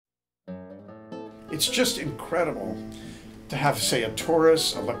It's just incredible to have, say, a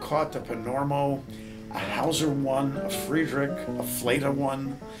Taurus, a Lacotte, a Panormo, a Hauser 1, a Friedrich, a Fleta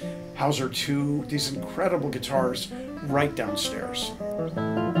 1, Hauser 2, these incredible guitars right downstairs.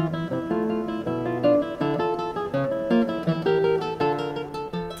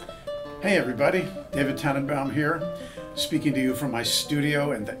 Hey everybody, David Tanenbaum here, speaking to you from my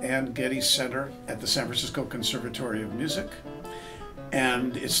studio in the Ann Getty Center at the San Francisco Conservatory of Music.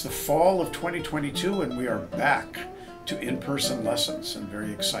 And it's the fall of 2022 and we are back to in-person lessons, and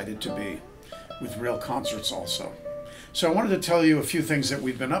very excited to be, with real concerts also. So I wanted to tell you a few things that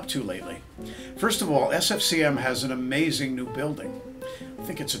we've been up to lately. First of all, SFCM has an amazing new building. I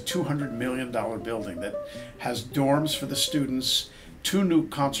think it's a $200 million building that has dorms for the students, 2 new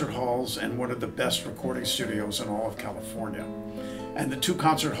concert halls, and one of the best recording studios in all of California. And the 2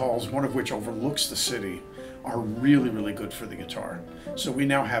 concert halls, one of which overlooks the city, are really, really good for the guitar. So we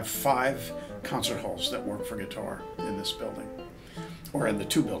now have 5 concert halls that work for guitar in this building, or in the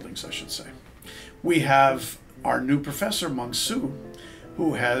 2 buildings, I should say. We have our new professor, Mung Soo,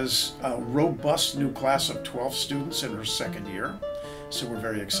 who has a robust new class of 12 students in her 2nd year. So we're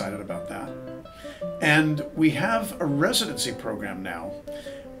very excited about that. And we have a residency program now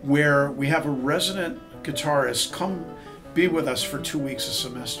where we have a resident guitarist come be with us for 2 weeks a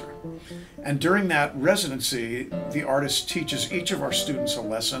semester. And during that residency, the artist teaches each of our students a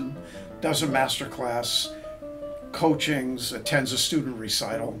lesson, does a master class, coachings, attends a student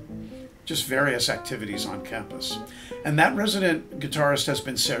recital, just various activities on campus. And that resident guitarist has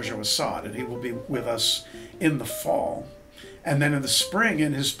been Sergio Assad, and he will be with us in the fall. And then in the spring,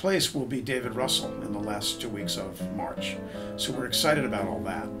 in his place, will be David Russell in the last 2 weeks of March. So we're excited about all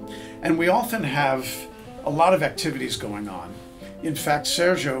that. And we often have a lot of activities going on. In fact,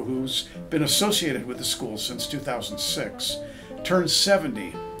 Sergio, who's been associated with the school since 2006, turns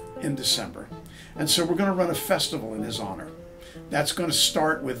 70 in December. And so we're going to run a festival in his honor. That's going to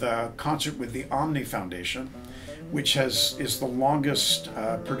start with a concert with the Omni Foundation, which is the longest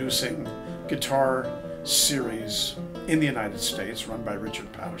producing guitar series in the United States, run by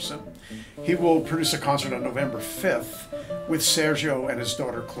Richard Patterson. He will produce a concert on November 5th with Sergio and his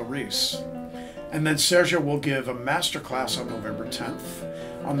daughter Clarice. And then Sergio will give a master class on November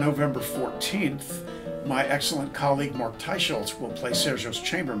 10th. On November 14th, my excellent colleague Mark Teicholz will play Sergio's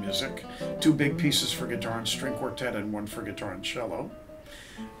chamber music, 2 big pieces for guitar and string quartet and 1 for guitar and cello.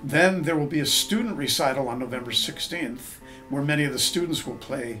 Then there will be a student recital on November 16th, where many of the students will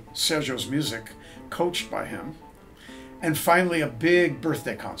play Sergio's music, coached by him. And finally, a big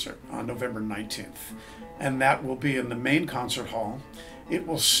birthday concert on November 19th. And that will be in the main concert hall. It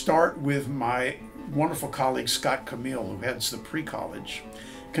will start with my wonderful colleague Scott Camille, who heads the pre-college,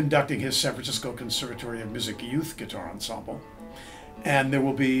 conducting his San Francisco Conservatory of Music Youth Guitar Ensemble. And there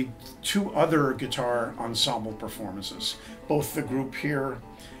will be 2 other guitar ensemble performances, both the group here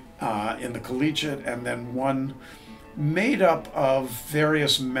in the collegiate, and then one made up of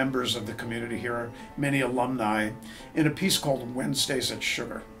various members of the community here, many alumni, in a piece called Wednesdays at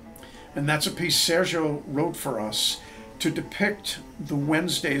Sugar. And that's a piece Sergio wrote for us to depict the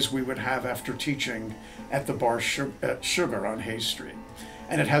Wednesdays we would have after teaching at the bar Sugar on Hayes Street.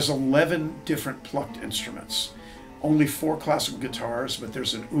 And it has 11 different plucked instruments. Only 4 classical guitars, but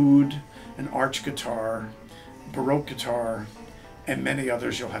there's an oud, an arch guitar, Baroque guitar, and many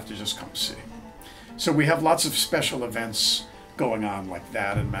others you'll have to just come see. So we have lots of special events going on like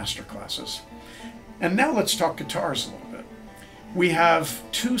that and master classes. And now let's talk guitars a little bit. We have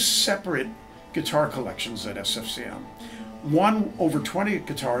 2 separate guitar collections at SFCM. One, over 20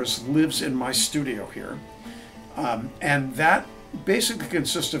 guitars, lives in my studio here. And that basically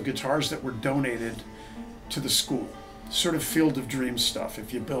consists of guitars that were donated to the school. Sort of Field of Dreams stuff.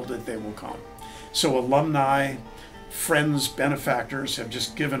 If you build it, they will come. So alumni, friends, benefactors have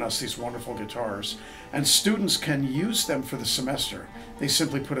just given us these wonderful guitars, and students can use them for the semester. They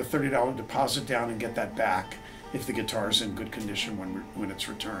simply put a $30 deposit down and get that back if the guitar is in good condition when it's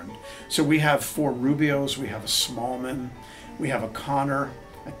returned. So we have 4 Rubios, we have a Smallman, we have a Connor,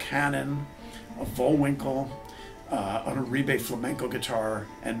 a Canon, a Volwinkle, an Uribe flamenco guitar,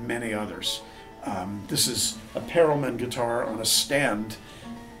 and many others. This is a Perelman guitar on a stand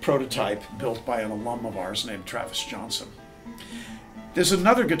prototype built by an alum of ours named Travis Johnson. There's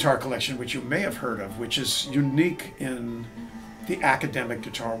another guitar collection which you may have heard of, which is unique in the academic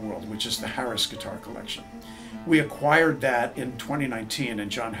guitar world, which is the Harris Guitar Collection. We acquired that in 2019,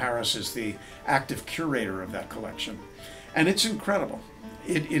 and John Harris is the active curator of that collection. And it's incredible.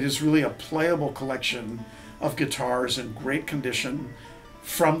 It is really a playable collection of guitars in great condition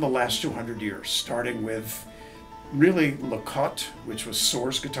from the last 200 years, starting with really Lecotte, which was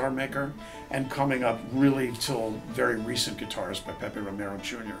Soar's guitar maker, and coming up really till very recent guitars by Pepe Romero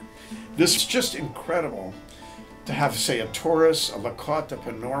Jr. This is just incredible to have, say, a Taurus, a Lecotte, a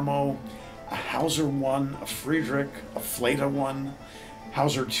Panormo, a Hauser 1, a Friedrich, a Fleta 1,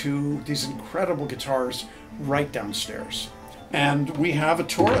 Hauser 2, these incredible guitars right downstairs. And we have a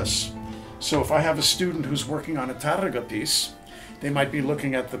Taurus. So if I have a student who's working on a Targa piece, they might be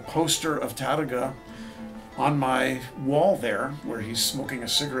looking at the poster of Targa on my wall there, where he's smoking a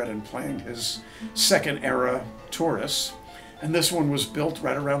cigarette and playing his second era Taurus. And this one was built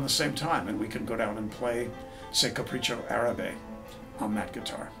right around the same time, and we can go down and play, say, Capriccio Arabe on that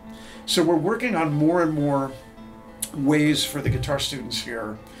guitar. So we're working on more and more ways for the guitar students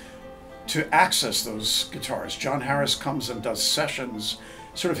here to access those guitars. John Harris comes and does sessions,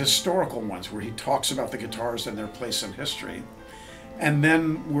 sort of historical ones, where he talks about the guitars and their place in history. And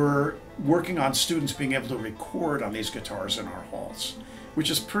then we're working on students being able to record on these guitars in our halls, which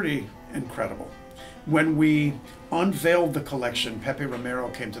is pretty incredible. When we unveiled the collection, Pepe Romero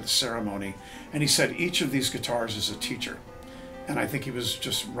came to the ceremony and he said each of these guitars is a teacher. And I think he was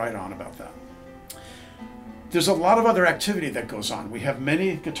just right on about that. There's a lot of other activity that goes on. We have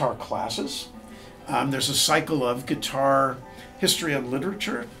many guitar classes. There's a cycle of guitar history and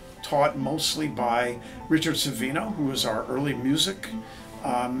literature taught mostly by Richard Savino, who is our early music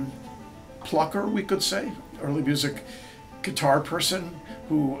plucker, we could say, early music guitar person,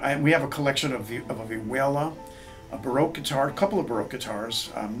 and we have a collection of a vihuela, a Baroque guitar, a couple of Baroque guitars,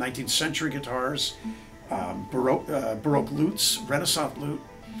 19th century guitars, Baroque lutes, Renaissance lute.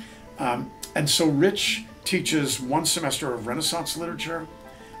 And so Rich teaches one semester of Renaissance literature,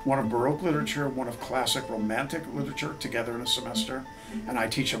 one of Baroque literature, one of classic Romantic literature together in a semester, and I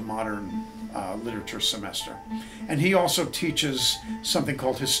teach a modern literature semester. And he also teaches something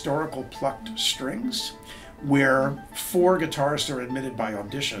called historical plucked strings, where 4 guitarists are admitted by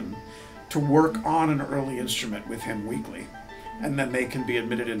audition to work on an early instrument with him weekly. And then they can be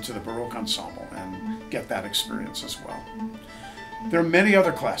admitted into the Baroque ensemble and get that experience as well. There are many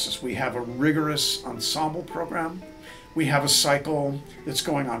other classes. We have a rigorous ensemble program. We have a cycle that's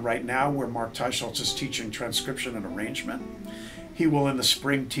going on right now where Mark Teicholz is teaching transcription and arrangement. He will in the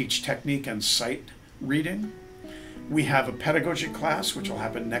spring teach technique and sight reading. We have a pedagogy class, which will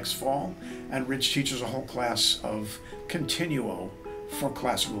happen next fall, and Rich teaches a whole class of continuo for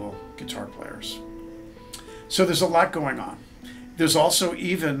classical guitar players. So there's a lot going on. There's also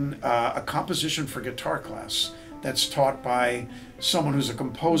even a composition for guitar class that's taught by someone who's a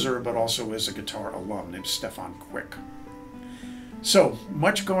composer but also is a guitar alum named Stefan Quick. So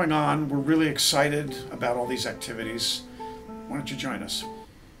much going on. We're really excited about all these activities. Why don't you join us?